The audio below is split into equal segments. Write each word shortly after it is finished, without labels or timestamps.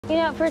You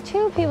know, for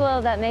two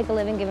people that make a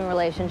living giving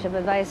relationship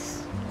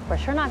advice, we're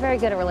sure not very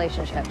good at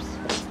relationships.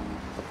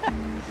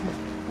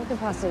 What could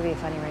possibly be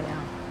funny right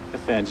now? A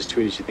fan just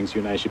tweeted she thinks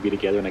you and I should be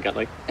together, and I got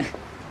like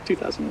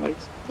 2,000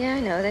 likes. Yeah, I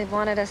know. They've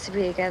wanted us to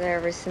be together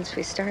ever since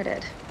we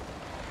started.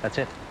 That's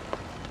it.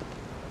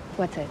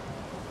 What's it?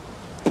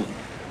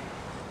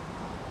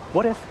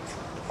 What if,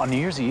 on New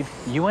Year's Eve,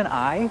 you and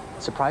I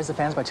surprise the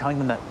fans by telling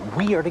them that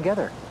we are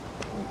together?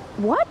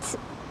 What?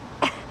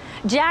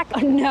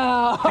 Jack,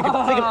 no.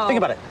 Think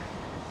about it.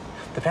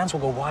 The fans will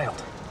go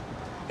wild.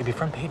 It'd be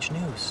front page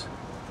news.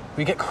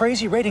 We get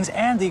crazy ratings,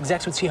 and the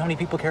execs would see how many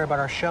people care about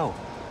our show.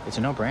 It's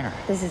a no-brainer.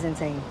 This is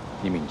insane.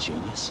 You mean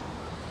genius?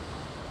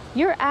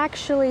 You're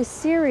actually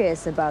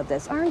serious about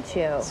this, aren't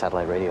you?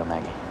 Satellite radio,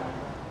 Maggie.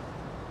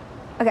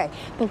 Okay,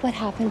 but what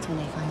happens when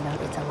they find out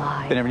it's a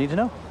lie? They never need to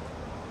know.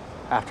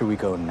 After we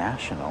go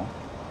national,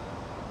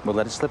 we'll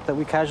let it slip that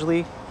we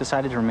casually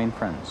decided to remain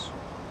friends.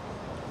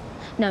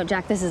 No,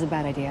 Jack, this is a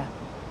bad idea.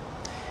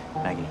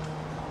 Maggie,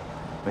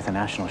 with a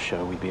national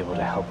show, we'd be able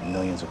to help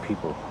millions of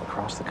people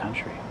across the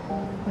country.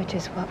 Which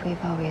is what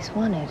we've always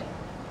wanted.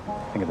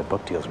 Think of the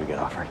book deals we get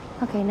offered.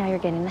 Okay, now you're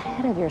getting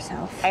ahead of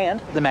yourself. And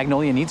the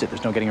Magnolia needs it.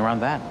 There's no getting around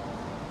that.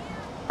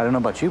 I don't know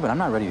about you, but I'm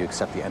not ready to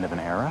accept the end of an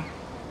era.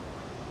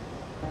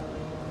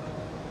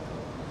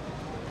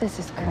 This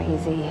is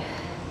crazy.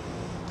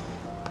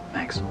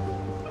 Max,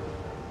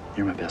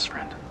 you're my best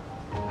friend.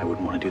 I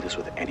wouldn't want to do this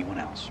with anyone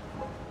else.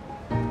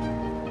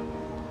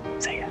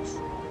 Say yes.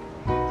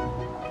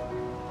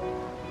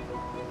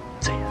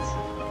 Say yes.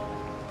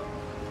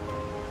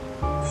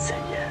 Say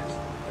yes.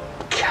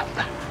 Come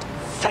on.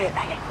 Say it,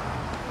 Maggie.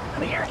 Let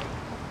me hear it.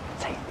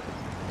 Say it.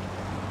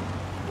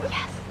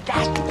 Yes.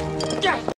 Yes.